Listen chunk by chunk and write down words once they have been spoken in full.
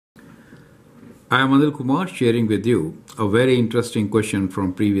I am Anil Kumar sharing with you a very interesting question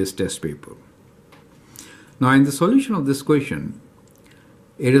from previous test paper. Now in the solution of this question,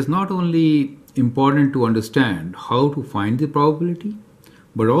 it is not only important to understand how to find the probability,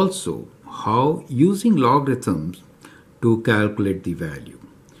 but also how using logarithms to calculate the value.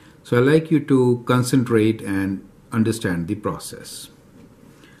 So I'd like you to concentrate and understand the process.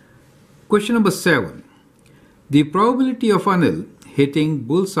 Question number 7. The probability of Anil hitting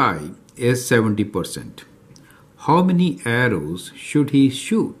bullseye is 70%. How many arrows should he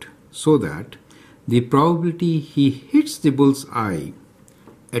shoot so that the probability he hits the bullseye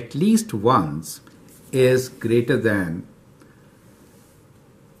at least once is greater than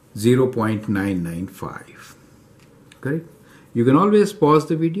 0.995? Correct? You can always pause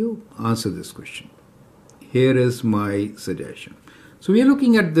the video, answer this question. Here is my suggestion. So we are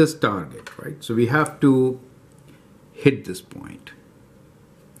looking at this target, right? So we have to hit this point.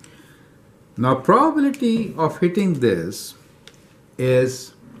 Now probability of hitting this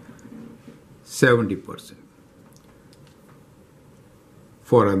is 70%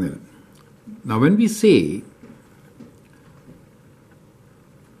 for Anil. Now when we say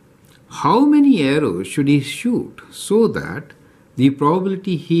how many arrows should he shoot so that the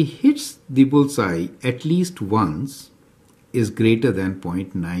probability he hits the bullseye at least once is greater than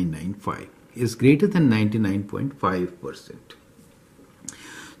 0.995, is greater than 99.5%.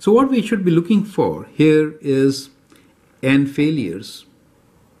 So what we should be looking for here is n failures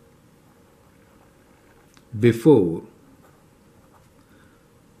before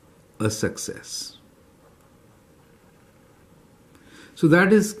a success. So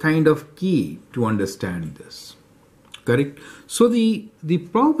that is kind of key to understand this. Correct? So the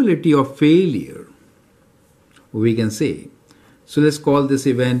probability of failure, we can say, so let's call this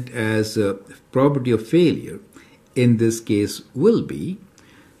event as probability of failure, in this case will be,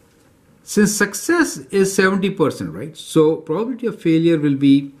 since success is 70%, right? So probability of failure will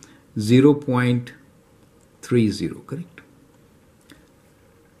be 0.30, correct?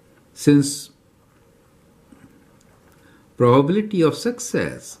 Since probability of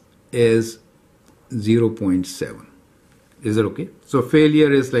success is 0.7. Is that okay? So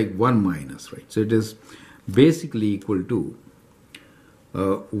failure is like 1 minus, right? So it is basically equal to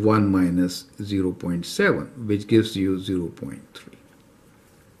 1 minus 0.7, which gives you 0.3.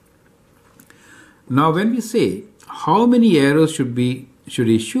 Now when we say how many arrows should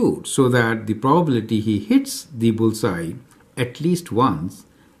he shoot so that the probability he hits the bullseye at least once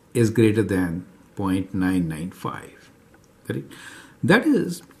is greater than 0.995, correct? That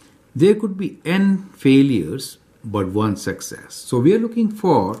is, there could be n failures but one success. So we are looking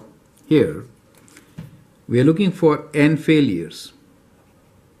for here, we are looking for n failures.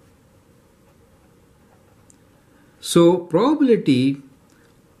 So probability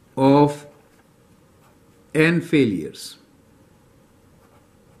of n failures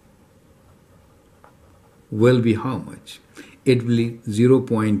will be how much? It will be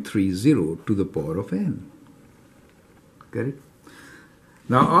 0.30 to the power of n. Correct?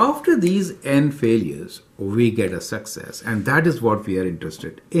 Now after these n failures, we get a success, and that is what we are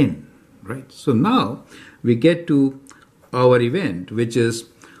interested in, right? So now we get to our event, which is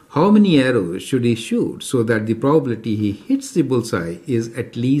how many arrows should he shoot so that the probability he hits the bullseye is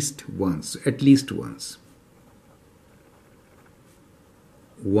at least once,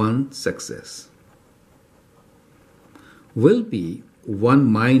 one success will be 1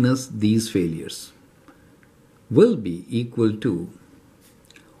 minus these failures, will be equal to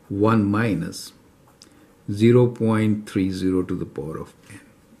 1 minus 0.30 to the power of n.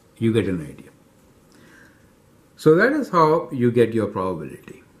 You get an idea. So that is how you get your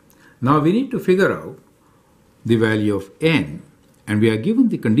probability. Now we need to figure out the value of n, and we are given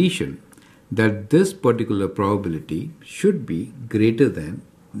the condition that this particular probability should be greater than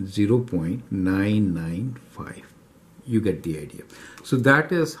 0.995. You get the idea. So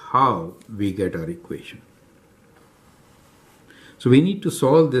that is how we get our equation. So we need to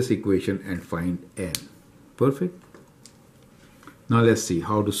solve this equation and find n. Perfect. Now let's see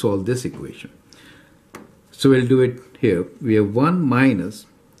how to solve this equation. So we'll do it here. We have 1 minus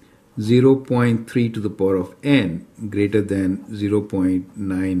 0.3 to the power of n greater than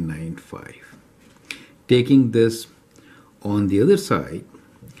 0.995. Taking this on the other side,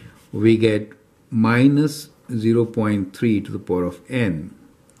 we get minus 0.3 to the power of n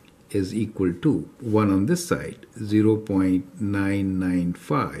is equal to 1 on this side,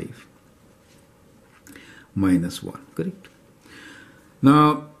 0.995 minus 1, correct?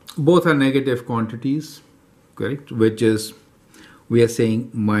 Now both are negative quantities, correct? Which is, we are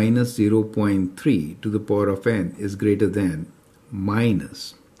saying minus 0.3 to the power of n is greater than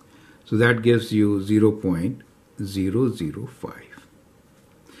minus So that gives you 0.005.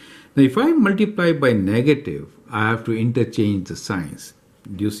 Now if I multiply by negative, I have to interchange the signs.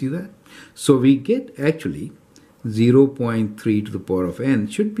 Do you see that? So we get actually 0.3 to the power of n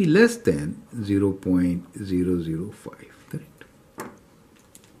should be less than 0.005. Correct?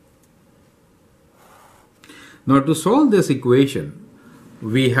 Now to solve this equation,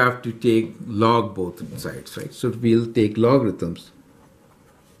 we have to take log both sides, right? So we'll take logarithms.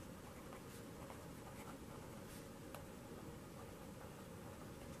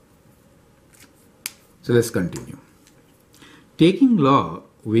 So let's continue. Taking log,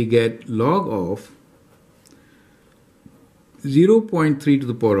 we get log of 0.3 to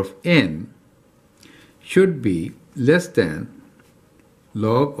the power of n should be less than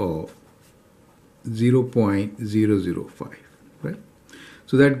log of 0.005, right?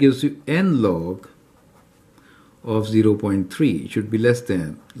 So that gives you n log of 0.3 should be less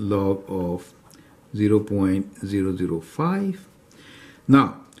than log of 0.005.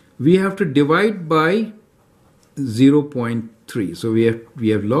 Now, we have to divide by 0.3. So we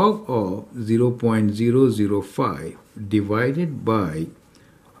have log of 0.005 divided by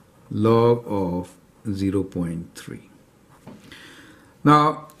log of 0.3.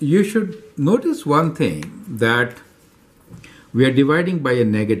 Now, you should notice one thing, that we are dividing by a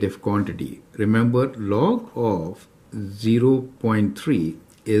negative quantity. Remember, log of 0.3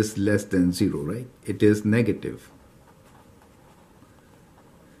 is less than 0, right? It is negative.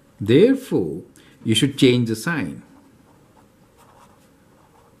 Therefore, you should change the sign.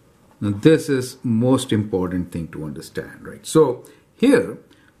 Now, this is most important thing to understand, right? So, here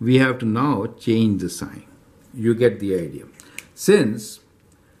we have to now change the sign. You get the idea. Since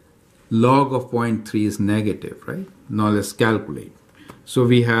log of 0.3 is negative, right? Now let's calculate. So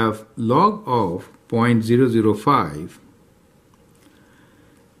we have log of 0.005.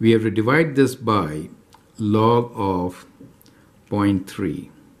 We have to divide this by log of 0.3.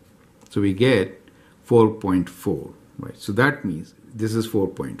 So we get 4.4, right? So that means this is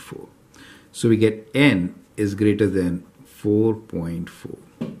 4.4. So we get n is greater than 4.4.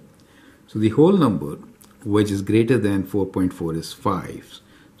 So the whole number which is greater than 4.4 is 5.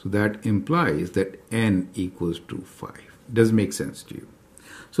 So that implies that n equals to 5. Does make sense to you?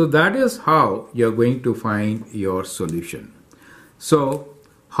 So that is how you're going to find your solution. So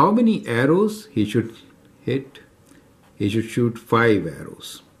how many arrows he should hit? He should shoot 5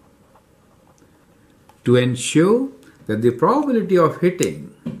 arrows. To ensure that the probability of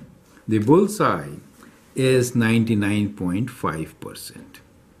hitting the bullseye is 99.5%.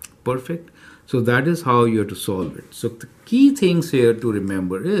 Perfect. So that is how you have to solve it. So the key things here to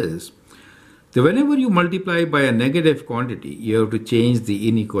remember is that whenever you multiply by a negative quantity, you have to change the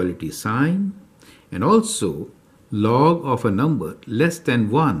inequality sign, and also log of a number less than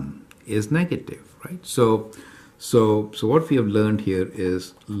 1 is negative, right? So what we have learned here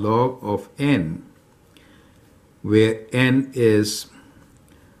is log of n, where n is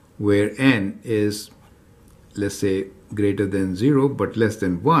let's say greater than 0 but less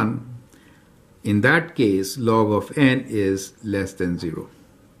than 1. In that case, log of n is less than 0,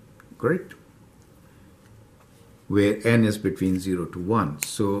 correct? Where n is between 0 to 1.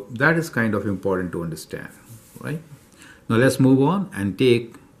 So that is kind of important to understand, right? Now let's move on and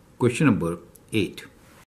take question number 8.